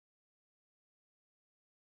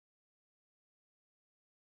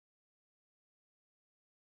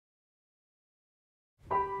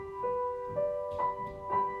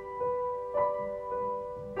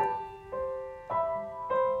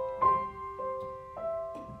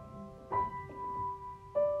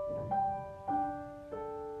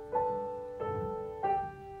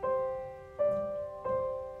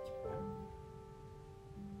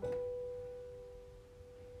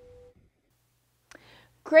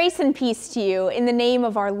Grace and peace to you in the name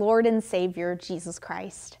of our Lord and Savior, Jesus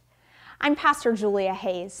Christ. I'm Pastor Julia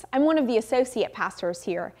Hayes. I'm one of the associate pastors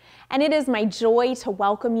here, and it is my joy to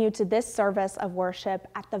welcome you to this service of worship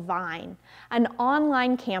at The Vine, an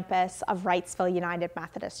online campus of Wrightsville United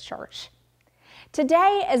Methodist Church.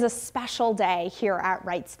 Today is a special day here at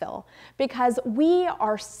Wrightsville because we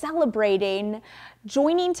are celebrating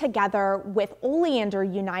joining together with Oleander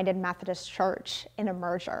United Methodist Church in a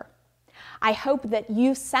merger. I hope that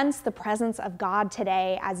you sense the presence of God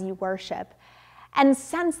today as you worship and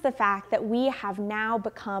sense the fact that we have now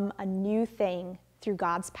become a new thing through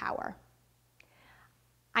God's power.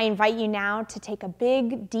 I invite you now to take a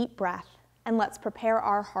big, deep breath and let's prepare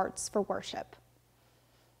our hearts for worship.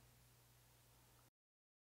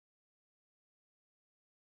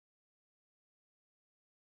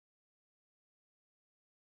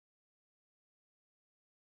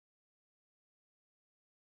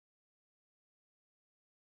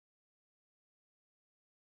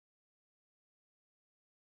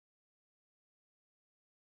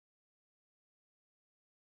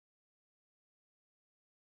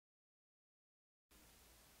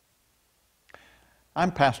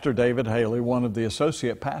 I'm Pastor David Haley, one of the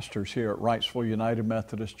associate pastors here at Wrightsville United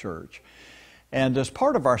Methodist Church. And as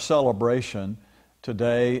part of our celebration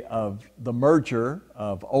today of the merger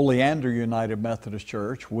of Oleander United Methodist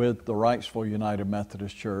Church with the Wrightsville United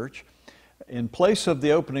Methodist Church, in place of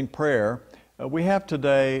the opening prayer, we have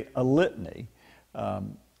today a litany,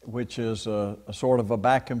 which is a sort of a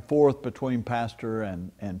back and forth between pastor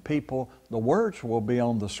and people. The words will be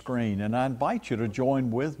on the screen, and I invite you to join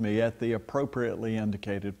with me at the appropriately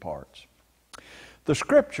indicated parts. The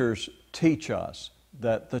Scriptures teach us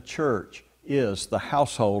that the church is the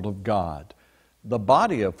household of God, the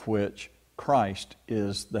body of which Christ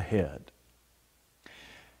is the head.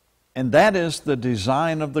 And that is the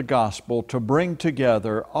design of the gospel, to bring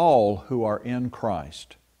together all who are in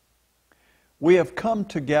Christ. We have come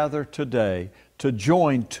together today to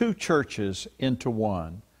join two churches into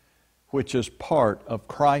one, which is part of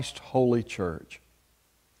Christ's holy church.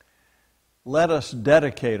 Let us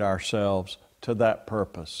dedicate ourselves to that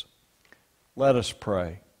purpose. Let us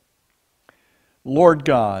pray. Lord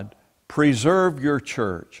God, preserve your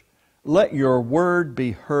church. Let your word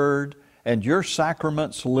be heard and your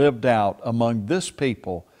sacraments lived out among this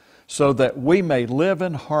people, so that we may live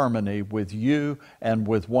in harmony with you and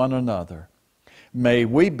with one another. May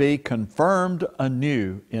we be confirmed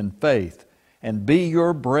anew in faith and be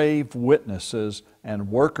your brave witnesses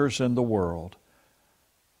and workers in the world.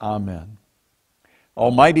 Amen.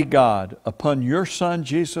 Almighty God, upon your Son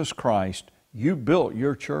Jesus Christ, you built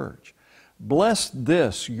your church. Bless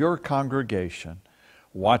this, your congregation.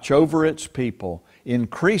 Watch over its people,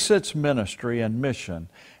 increase its ministry and mission,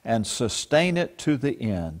 and sustain it to the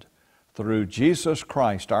end. Through Jesus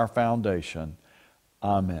Christ, our foundation.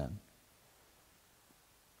 Amen.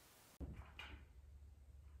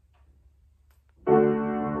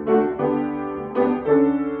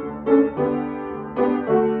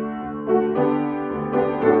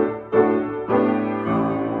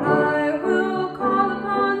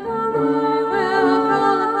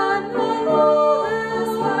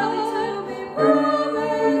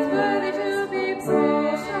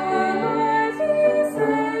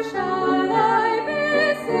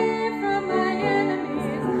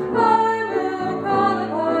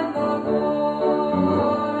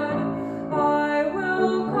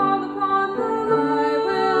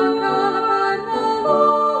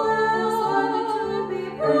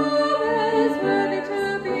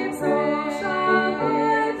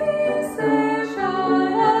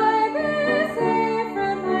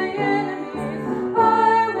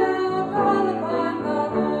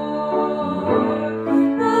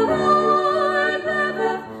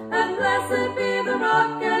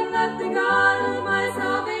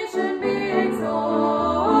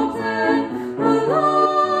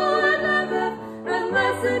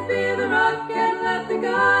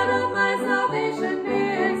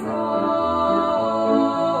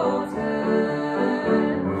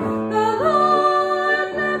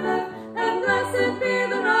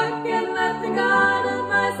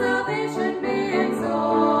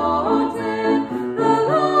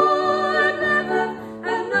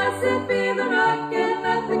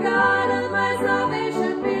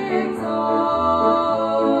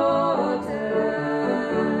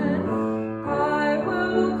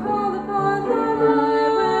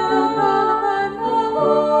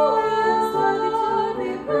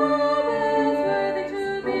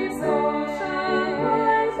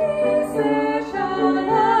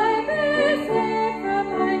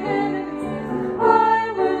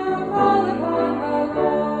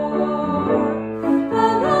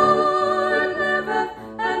 The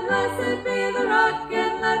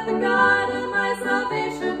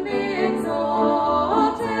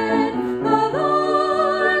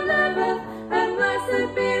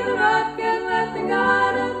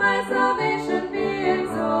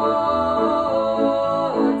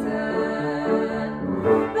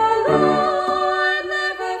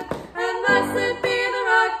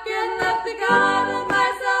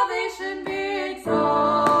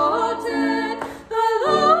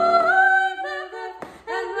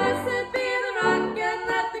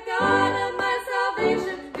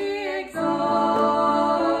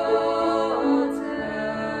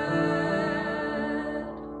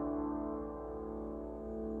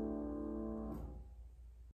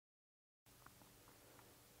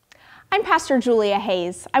I'm Pastor Julia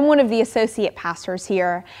Hayes. I'm one of the associate pastors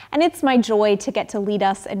here, and it's my joy to get to lead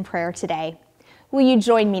us in prayer today. Will you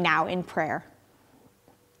join me now in prayer?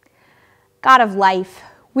 God of life,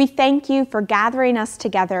 we thank you for gathering us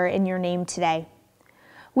together in your name today.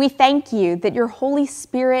 We thank you that your Holy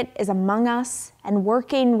Spirit is among us and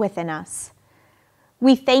working within us.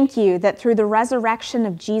 We thank you that through the resurrection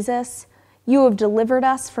of Jesus, you have delivered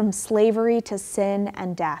us from slavery to sin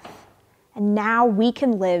and death. And now we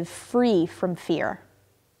can live free from fear.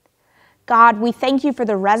 God, we thank you for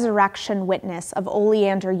the resurrection witness of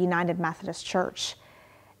Oleander United Methodist Church.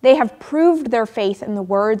 They have proved their faith in the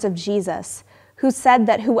words of Jesus, who said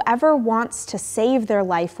that whoever wants to save their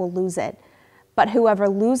life will lose it, but whoever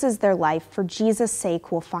loses their life for Jesus'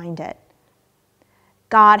 sake will find it.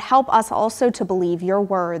 God, help us also to believe your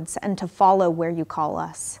words and to follow where you call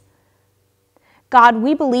us. God,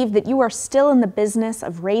 we believe that you are still in the business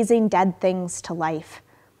of raising dead things to life.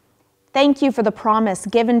 Thank you for the promise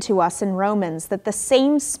given to us in Romans that the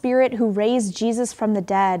same Spirit who raised Jesus from the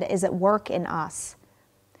dead is at work in us.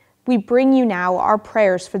 We bring you now our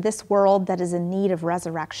prayers for this world that is in need of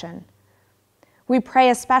resurrection. We pray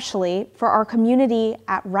especially for our community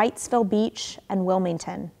at Wrightsville Beach and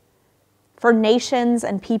Wilmington, for nations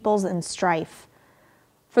and peoples in strife,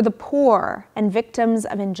 for the poor and victims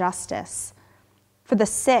of injustice, for the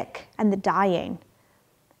sick and the dying,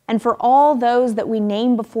 and for all those that we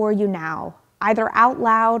name before you now, either out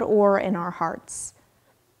loud or in our hearts.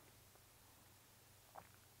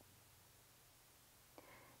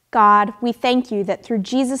 God, we thank you that through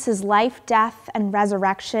Jesus' life, death, and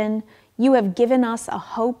resurrection, you have given us a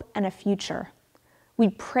hope and a future. We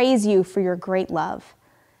praise you for your great love,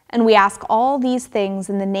 and we ask all these things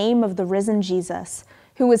in the name of the risen Jesus,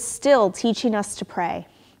 who is still teaching us to pray.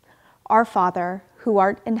 Our Father, who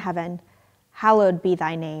art in heaven, hallowed be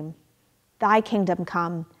thy name. Thy kingdom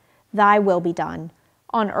come, thy will be done,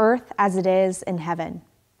 on earth as it is in heaven.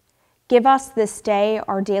 Give us this day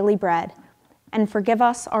our daily bread, and forgive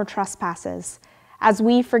us our trespasses, as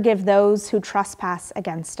we forgive those who trespass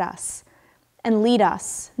against us. And lead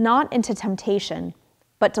us not into temptation,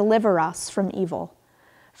 but deliver us from evil.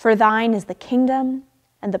 For thine is the kingdom,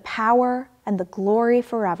 and the power, and the glory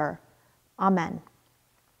forever. Amen.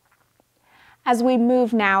 As we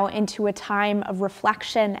move now into a time of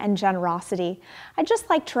reflection and generosity, I'd just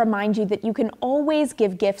like to remind you that you can always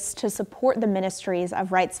give gifts to support the ministries of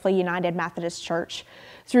Wrightsville United Methodist Church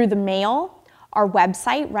through the mail, our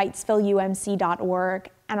website, wrightsvilleumc.org,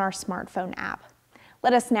 and our smartphone app.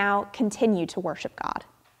 Let us now continue to worship God.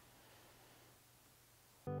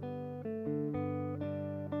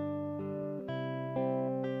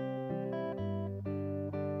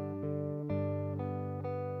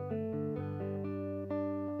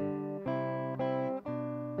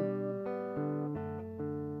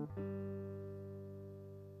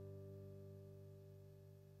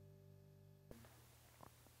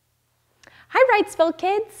 Hi, Wrightsville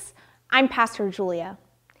kids. I'm Pastor Julia.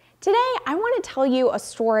 Today, I want to tell you a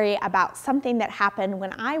story about something that happened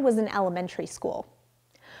when I was in elementary school.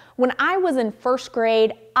 When I was in first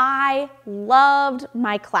grade, I loved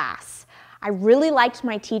my class. I really liked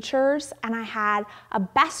my teachers, and I had a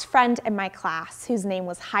best friend in my class whose name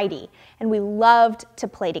was Heidi, and we loved to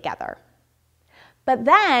play together. But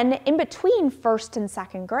then, in between first and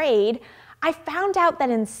second grade, I found out that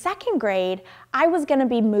in second grade, I was going to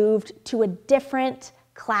be moved to a different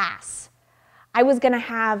class. I was going to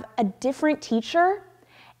have a different teacher,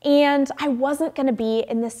 and I wasn't going to be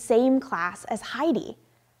in the same class as Heidi.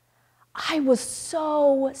 I was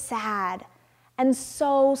so sad and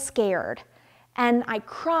so scared, and I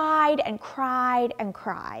cried and cried and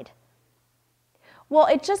cried. Well,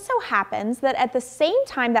 it just so happens that at the same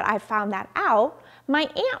time that I found that out, my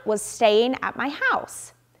aunt was staying at my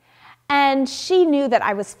house. And she knew that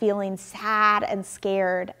I was feeling sad and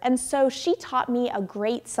scared, and so she taught me a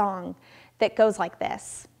great song that goes like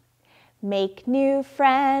this. Make new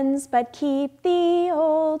friends, but keep the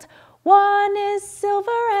old. One is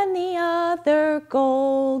silver and the other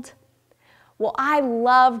gold. Well, I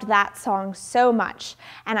loved that song so much,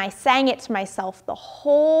 and I sang it to myself the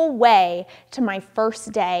whole way to my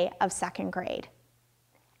first day of second grade.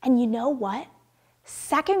 And you know what?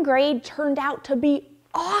 Second grade turned out to be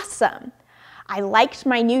awesome. I liked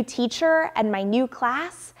my new teacher and my new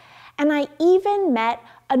class, and I even met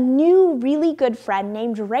a new really good friend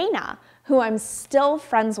named Raina, who I'm still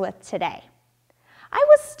friends with today. I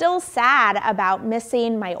was still sad about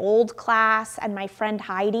missing my old class and my friend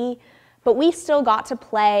Heidi, but we still got to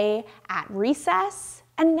play at recess,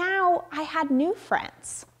 and now I had new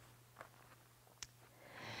friends.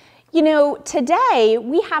 You know, today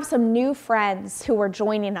we have some new friends who are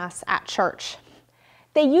joining us at church.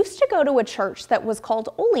 They used to go to a church that was called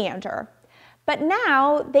Oleander, but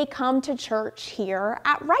now they come to church here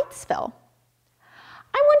at Wrightsville.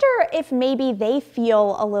 I wonder if maybe they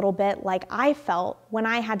feel a little bit like I felt when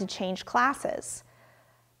I had to change classes.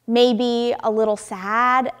 Maybe a little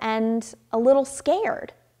sad and a little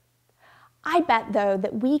scared. I bet, though,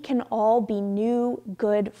 that we can all be new,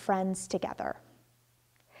 good friends together.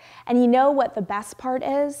 And you know what the best part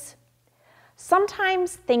is?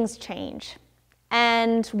 Sometimes things change,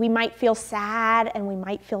 and we might feel sad and we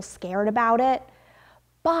might feel scared about it,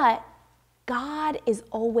 but God is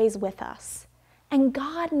always with us, and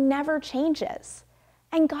God never changes,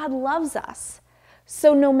 and God loves us.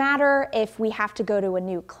 So no matter if we have to go to a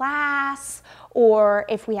new class, or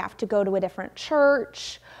if we have to go to a different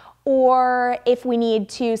church, or if we need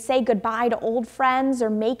to say goodbye to old friends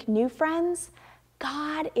or make new friends,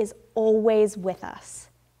 God is always with us.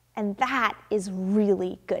 And that is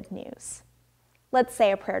really good news. Let's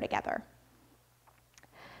say a prayer together.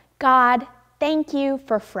 God, thank you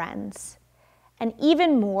for friends. And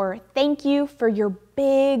even more, thank you for your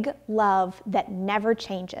big love that never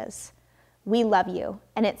changes. We love you,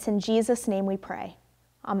 and it's in Jesus' name we pray.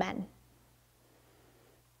 Amen.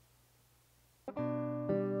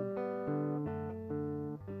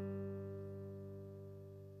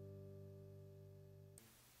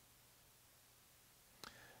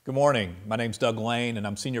 Good morning. My name's Doug Lane, and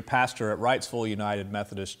I'm senior pastor at Wrightsville United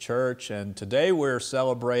Methodist Church. And today we're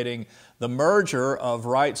celebrating the merger of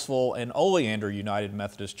Wrightsville and Oleander United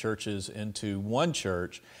Methodist churches into one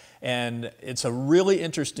church. And it's a really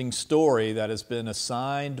interesting story that has been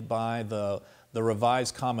assigned by the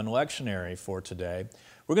Revised Common Lectionary for today.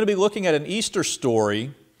 We're going to be looking at an Easter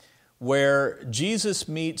story where Jesus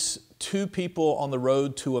meets two people on the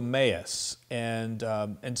road to Emmaus and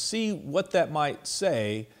see what that might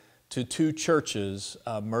say to two churches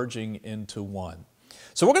merging into one.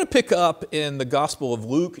 So we're going to pick up in the Gospel of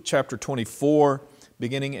Luke, chapter 24,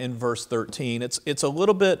 beginning in verse 13. It's a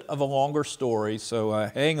little bit of a longer story, so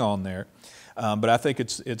hang on there. But I think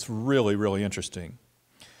it's really, really interesting.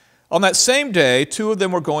 On that same day, two of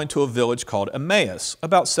them were going to a village called Emmaus,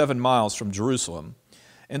 about 7 miles from Jerusalem,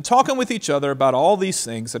 and talking with each other about all these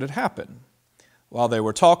things that had happened. While they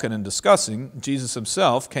were talking and discussing, Jesus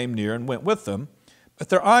himself came near and went with them, but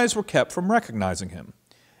their eyes were kept from recognizing him.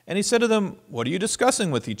 And he said to them, "What are you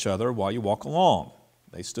discussing with each other while you walk along?"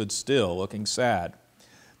 They stood still, looking sad.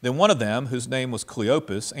 Then one of them, whose name was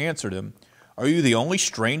Cleopas, answered him, "Are you the only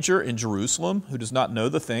stranger in Jerusalem who does not know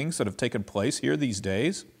the things that have taken place here these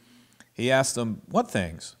days?" He asked them, "What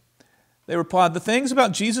things?" They replied, "The things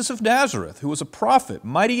about Jesus of Nazareth, who was a prophet,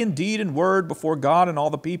 mighty in deed and word before God and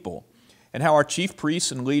all the people, and how our chief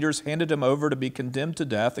priests and leaders handed him over to be condemned to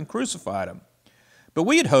death and crucified him. But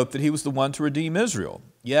we had hoped that he was the one to redeem Israel.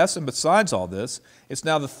 Yes, and besides all this, it's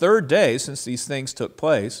now the 3rd day since these things took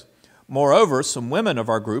place. Moreover, some women of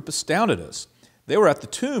our group astounded us. They were at the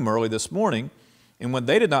tomb early this morning, and when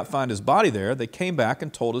they did not find his body there, they came back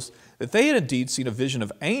and told us that they had indeed seen a vision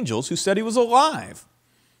of angels who said he was alive.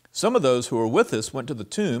 Some of those who were with us went to the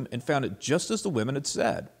tomb and found it just as the women had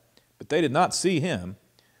said, but they did not see him."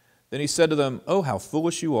 Then he said to them, "Oh, how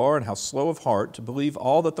foolish you are and how slow of heart to believe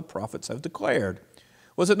all that the prophets have declared.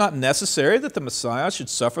 Was it not necessary that the Messiah should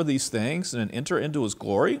suffer these things and enter into his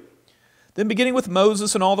glory?" Then beginning with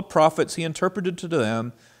Moses and all the prophets, he interpreted to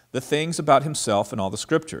them the things about himself in all the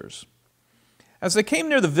scriptures. As they came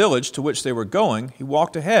near the village to which they were going, he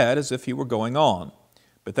walked ahead as if he were going on.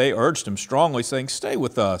 But they urged him strongly, saying, "Stay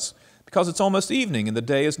with us, because it's almost evening, and the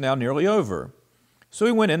day is now nearly over." So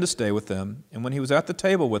he went in to stay with them, and when he was at the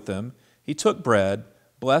table with them, he took bread,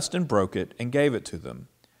 blessed and broke it, and gave it to them.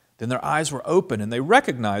 Then their eyes were open, and they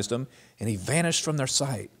recognized him, and he vanished from their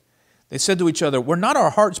sight. They said to each other, "Were not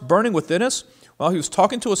our hearts burning within us while he was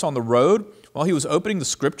talking to us on the road, while he was opening the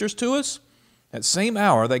scriptures to us?" That same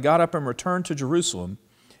hour they got up and returned to Jerusalem,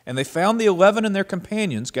 and they found the 11 and their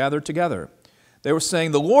companions gathered together. They were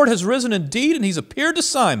saying, "The Lord has risen indeed, and he's appeared to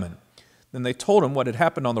Simon." Then they told him what had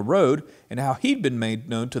happened on the road and how he'd been made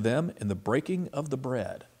known to them in the breaking of the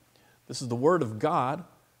bread. This is the word of God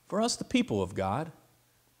for us, the people of God.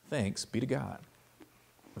 Thanks be to God.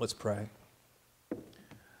 Let's pray.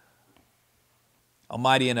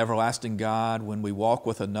 Almighty and everlasting God, when we walk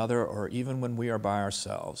with another or even when we are by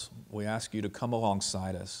ourselves, we ask you to come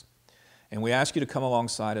alongside us. And we ask you to come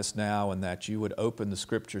alongside us now and that you would open the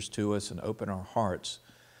scriptures to us and open our hearts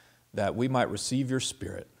that we might receive your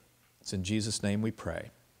Spirit. It's in Jesus' name we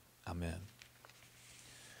pray. Amen.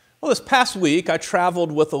 Well, this past week I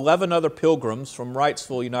traveled with 11 other pilgrims from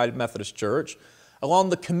Wrightsville United Methodist Church along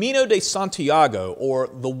the Camino de Santiago, or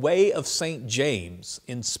the Way of St. James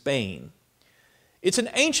in Spain. It's an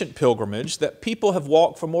ancient pilgrimage that people have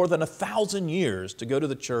walked for more than 1,000 years to go to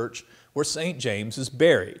the church where St. James is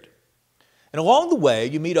buried. And along the way,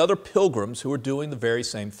 you meet other pilgrims who are doing the very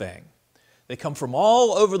same thing. They come from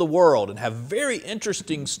all over the world and have very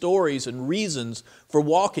interesting stories and reasons for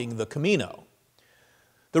walking the Camino.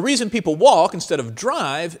 The reason people walk instead of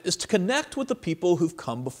drive is to connect with the people who've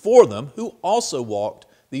come before them who also walked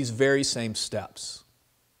these very same steps.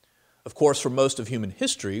 Of course, for most of human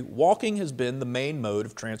history, walking has been the main mode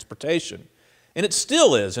of transportation, and it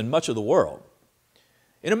still is in much of the world.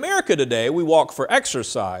 In America today, we walk for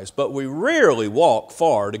exercise, but we rarely walk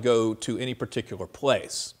far to go to any particular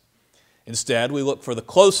place. Instead, we look for the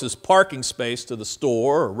closest parking space to the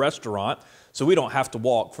store or restaurant so we don't have to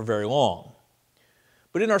walk for very long.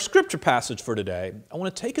 But in our scripture passage for today, I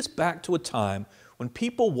want to take us back to a time when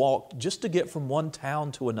people walked just to get from one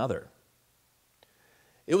town to another.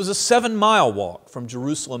 It was a 7-mile walk from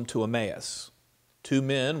Jerusalem to Emmaus. 2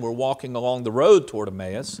 men were walking along the road toward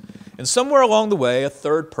Emmaus, and somewhere along the way, a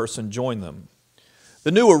third person joined them.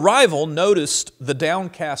 The new arrival noticed the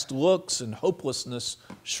downcast looks and hopelessness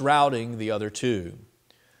shrouding the other two.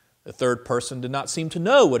 The third person did not seem to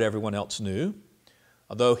know what everyone else knew.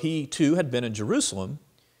 Although he too had been in Jerusalem,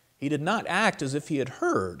 he did not act as if he had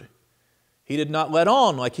heard. He did not let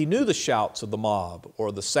on like he knew the shouts of the mob,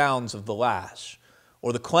 or the sounds of the lash,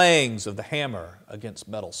 or the clangs of the hammer against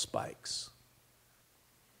metal spikes.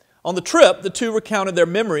 On the trip, the two recounted their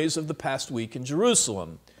memories of the past week in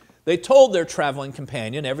Jerusalem. They told their traveling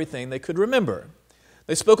companion everything they could remember.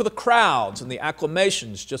 They spoke of the crowds and the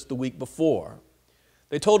acclamations just the week before.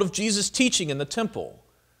 They told of Jesus' teaching in the temple,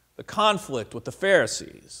 the conflict with the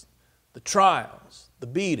Pharisees, the trials, the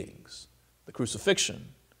beatings, the crucifixion,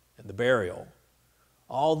 and the burial.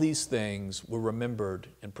 All these things were remembered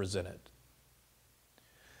and presented.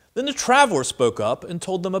 Then the traveler spoke up and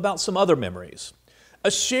told them about some other memories,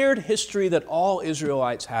 a shared history that all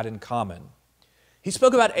Israelites had in common. He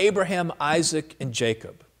spoke about Abraham, Isaac, and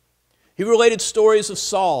Jacob. He related stories of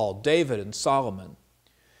Saul, David, and Solomon.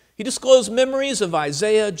 He disclosed memories of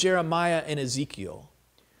Isaiah, Jeremiah, and Ezekiel.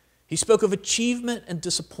 He spoke of achievement and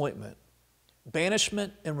disappointment,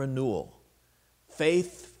 banishment and renewal,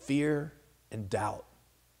 faith, fear, and doubt.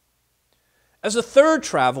 As the third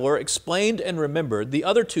traveler explained and remembered, the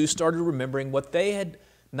other two started remembering what they had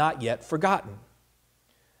not yet forgotten.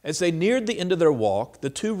 As they neared the end of their walk, the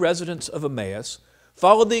two residents of Emmaus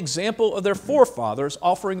followed the example of their forefathers,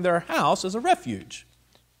 offering their house as a refuge.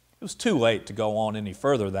 It was too late to go on any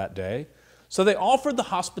further that day, so they offered the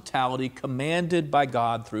hospitality commanded by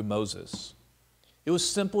God through Moses. It was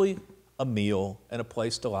simply a meal and a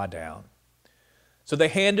place to lie down. So they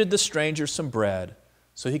handed the stranger some bread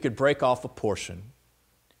so he could break off a portion,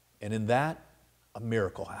 and in that, a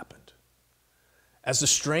miracle happened. As the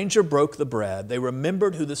stranger broke the bread, they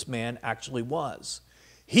remembered who this man actually was.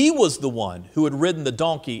 He was the one who had ridden the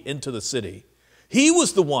donkey into the city. He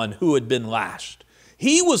was the one who had been lashed.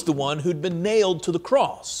 He was the one who'd been nailed to the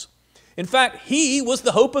cross. In fact, he was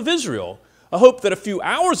the hope of Israel, a hope that a few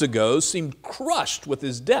hours ago seemed crushed with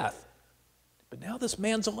his death. But now this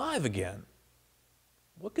man's alive again.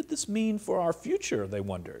 What could this mean for our future, they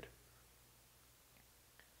wondered.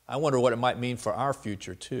 I wonder what it might mean for our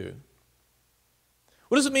future too.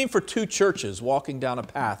 What does it mean for two churches walking down a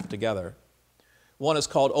path together? One is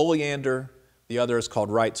called Oleander, the other is called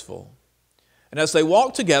Wrightsville. And as they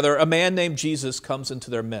walk together, a man named Jesus comes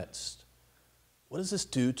into their midst. What does this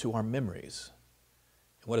do to our memories?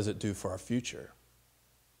 And what does it do for our future?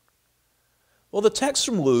 Well, the text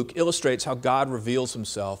from Luke illustrates how God reveals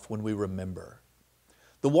himself when we remember.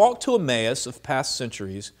 The walk to Emmaus of past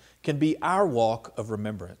centuries can be our walk of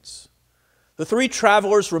remembrance. The three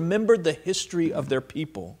travelers remembered the history of their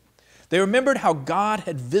people. They remembered how God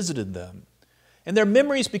had visited them. And their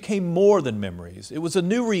memories became more than memories. It was a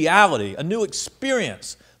new reality, a new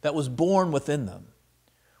experience that was born within them.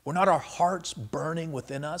 Were not our hearts burning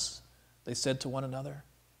within us? They said to one another.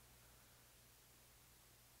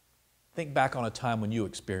 Think back on a time when you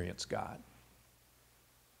experienced God.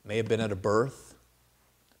 May have been at a birth.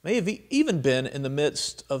 May have even been in the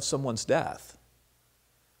midst of someone's death.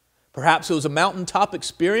 Perhaps it was a mountaintop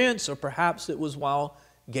experience, or perhaps it was while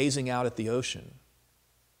gazing out at the ocean.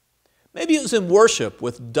 Maybe it was in worship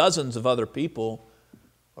with dozens of other people,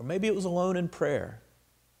 or maybe it was alone in prayer.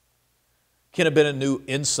 Can have been a new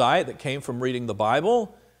insight that came from reading the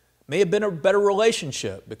Bible. May have been a better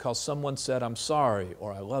relationship because someone said, "I'm sorry,"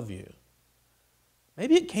 or "I love you."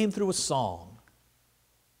 Maybe it came through a song.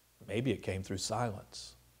 Maybe it came through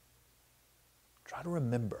silence. Try to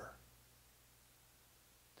remember.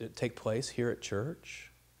 Did it take place here at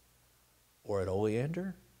church or at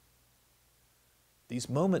Oleander? These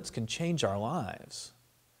moments can change our lives.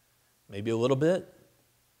 Maybe a little bit,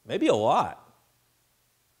 maybe a lot.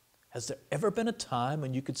 Has there ever been a time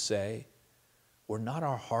when you could say, were not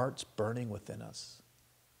our hearts burning within us?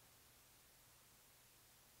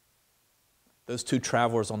 Those two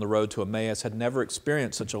travelers on the road to Emmaus had never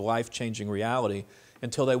experienced such a life-changing reality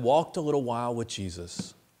until they walked a little while with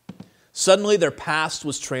Jesus. Suddenly their past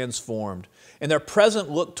was transformed, and their present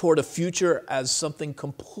looked toward a future as something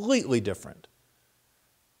completely different.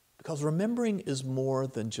 Because remembering is more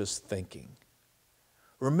than just thinking.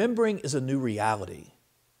 Remembering is a new reality.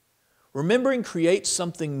 Remembering creates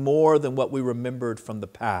something more than what we remembered from the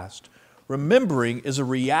past. Remembering is a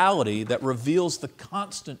reality that reveals the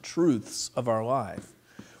constant truths of our life.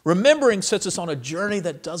 Remembering sets us on a journey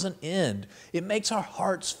that doesn't end. It makes our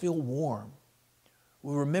hearts feel warm.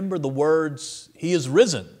 We remember the words, "He is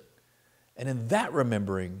risen." And in that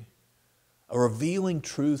remembering, a revealing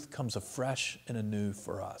truth comes afresh and anew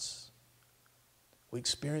for us. We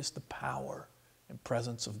experience the power and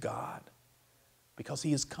presence of God because He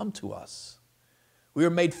has come to us. We are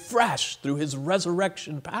made fresh through His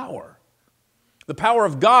resurrection power. The power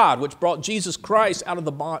of God, which brought Jesus Christ out of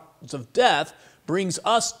the bonds of death, brings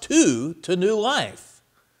us to new life.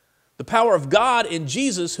 The power of God in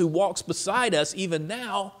Jesus, who walks beside us even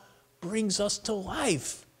now, brings us to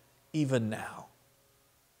life even now.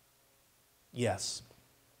 Yes,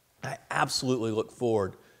 I absolutely look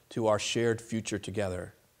forward to our shared future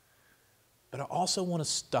together. But I also want to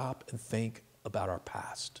stop and think about our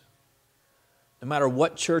past. No matter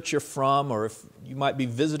what church you're from, or if you might be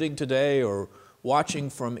visiting today or watching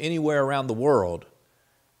from anywhere around the world,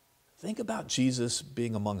 think about Jesus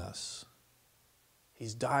being among us.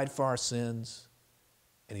 He's died for our sins,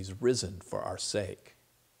 and He's risen for our sake.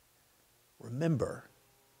 Remember,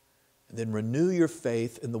 and then renew your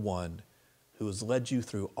faith in the one who has led you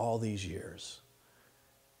through all these years.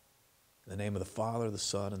 In the name of the Father, the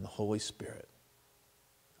Son, and the Holy Spirit.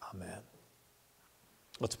 Amen.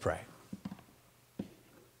 Let's pray.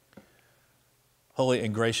 Holy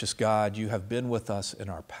and gracious God, You have been with us in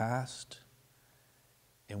our past,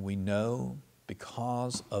 and we know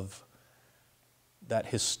because of that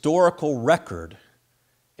historical record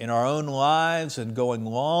in our own lives and going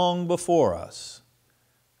long before us,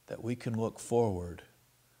 that we can look forward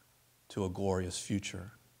to a glorious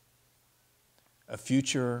future. A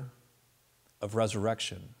future of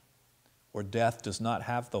resurrection, where death does not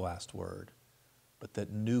have the last word, but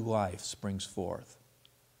that new life springs forth.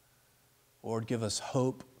 Lord, give us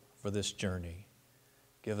hope for this journey.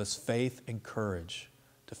 Give us faith and courage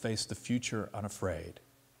to face the future unafraid.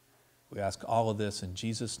 We ask all of this in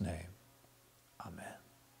Jesus' name. Amen.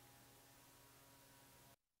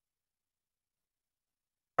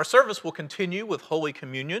 Our service will continue with Holy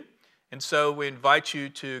Communion, and so we invite you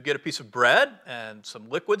to get a piece of bread and some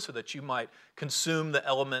liquid so that you might consume the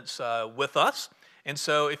elements with us. And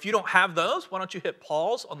so if you don't have those, why don't you hit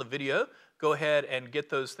pause on the video, go ahead and get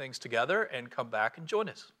those things together and come back and join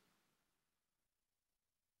us.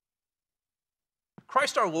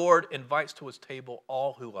 Christ our Lord invites to His table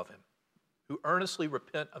all who love Him, who earnestly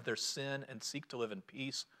repent of their sin and seek to live in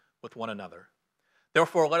peace with one another.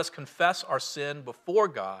 Therefore, let us confess our sin before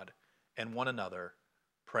God and one another,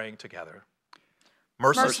 praying together.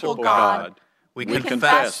 Merciful God, we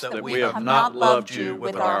confess that we have not loved You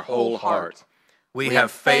with our whole heart. We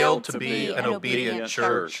have failed to be an obedient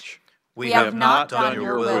church. We have not done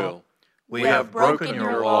Your will. We have broken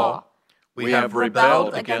Your law. We have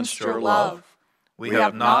rebelled against Your love. We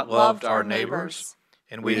have not loved our neighbors,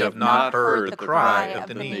 and we have not heard the cry of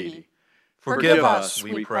the needy. Forgive us,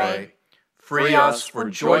 we pray. Free us for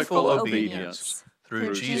joyful obedience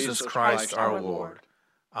through Jesus Christ our Lord.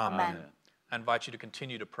 Amen. I invite you to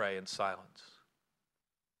continue to pray in silence.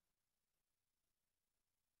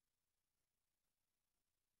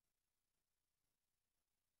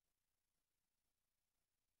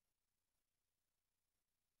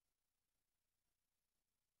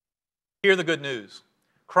 Hear the good news.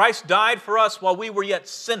 Christ died for us while we were yet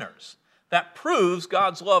sinners. That proves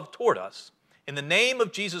God's love toward us. In the name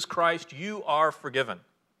of Jesus Christ, you are forgiven.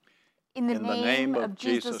 In the name of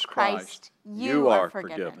Jesus Christ, you are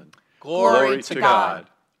forgiven. Glory to God.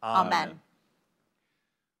 Amen.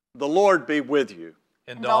 The Lord be with you.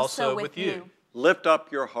 And also with you. Lift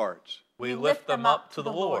up your hearts. We lift them up to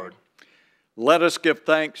the Lord. Let us give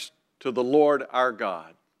thanks to the Lord our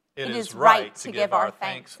God. It is right to give our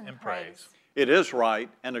thanks and praise. It is right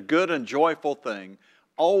and a good and joyful thing,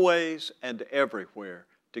 always and everywhere,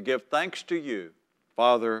 to give thanks to You,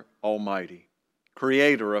 Father Almighty,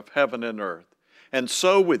 Creator of heaven and earth, And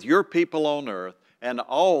so with your people on earth and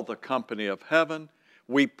all the company of heaven,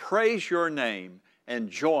 we praise your name and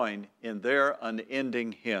join in their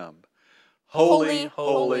unending hymn. Holy,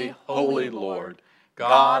 holy, holy Lord,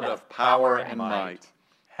 God of power and might,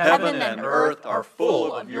 heaven and earth are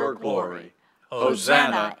full of your glory.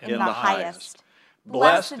 Hosanna in the highest.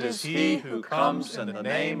 Blessed is he who comes in the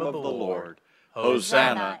name of the Lord.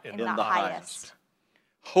 Hosanna in the highest.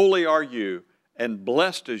 Holy are you, and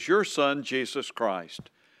blessed is your Son, Jesus Christ.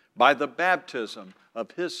 By the baptism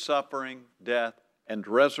of his suffering, death, and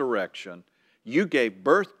resurrection, you gave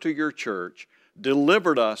birth to your church,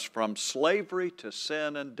 delivered us from slavery to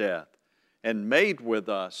sin and death, and made with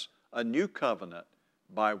us a new covenant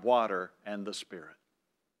by water and the Spirit.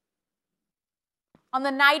 On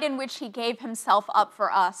the night in which he gave himself up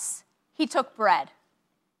for us, he took bread,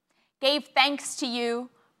 gave thanks to you,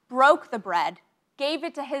 broke the bread, gave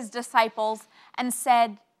it to his disciples, and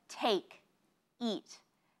said, "Take, eat.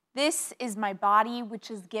 This is my body which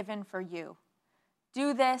is given for you.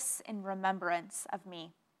 Do this in remembrance of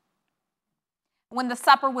me." When the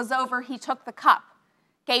supper was over, he took the cup,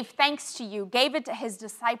 gave thanks to you, gave it to his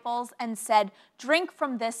disciples, and said, "Drink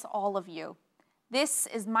from this, all of you. This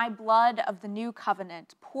is my blood of the new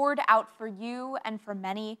covenant, poured out for you and for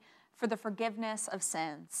many for the forgiveness of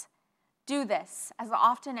sins. Do this as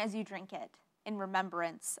often as you drink it in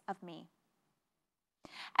remembrance of me."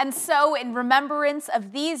 And so, in remembrance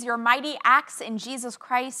of these, your mighty acts in Jesus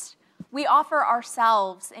Christ, we offer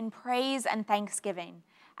ourselves in praise and thanksgiving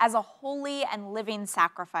as a holy and living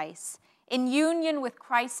sacrifice, in union with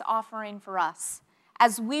Christ's offering for us,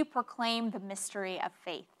 as we proclaim the mystery of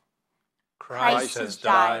faith. Christ has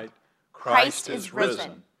died. Christ is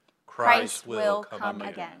risen. Christ will come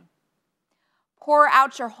again. Pour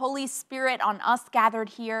out your Holy Spirit on us gathered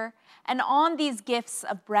here and on these gifts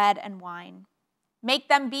of bread and wine. Make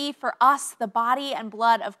them be for us the body and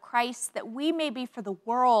blood of Christ, that we may be for the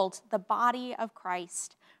world the body of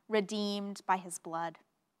Christ, redeemed by his blood.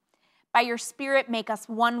 By your Spirit, make us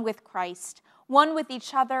one with Christ, one with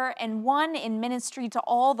each other, and one in ministry to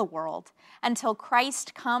all the world, until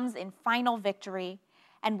Christ comes in final victory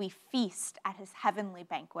and we feast at his heavenly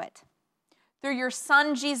banquet. Through your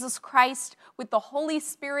Son, Jesus Christ, with the Holy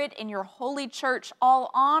Spirit in your holy church,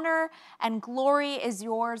 all honor and glory is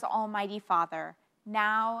yours, Almighty Father,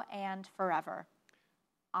 now and forever.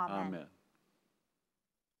 Amen. Amen.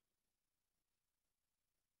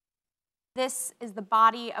 This is the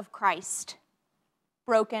body of Christ,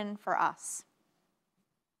 broken for us.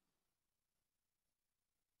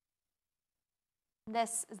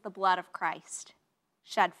 This is the blood of Christ,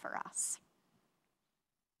 shed for us.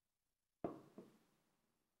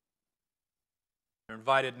 You're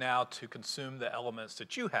invited now to consume the elements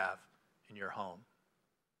that you have in your home.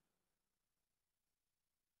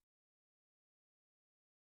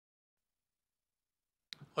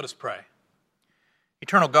 Let us pray.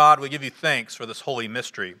 Eternal God, we give you thanks for this holy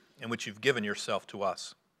mystery in which you've given yourself to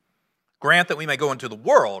us. Grant that we may go into the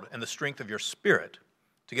world in the strength of your Spirit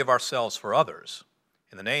to give ourselves for others.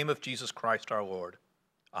 In the name of Jesus Christ our Lord.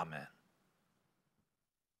 Amen.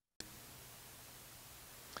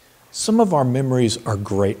 Some of our memories are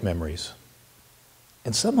great memories,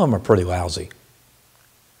 and some of them are pretty lousy.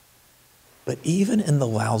 But even in the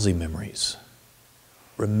lousy memories,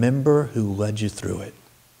 remember who led you through it,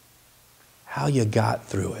 how you got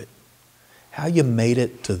through it, how you made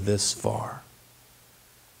it to this far.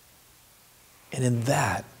 And in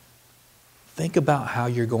that, think about how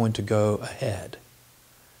you're going to go ahead.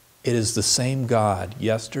 It is the same God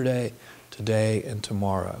yesterday, today, and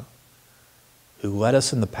tomorrow who led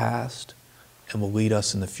us in the past and will lead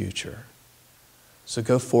us in the future. So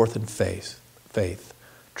go forth in faith,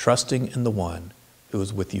 trusting in the one who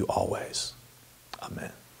is with you always.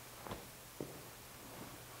 Amen.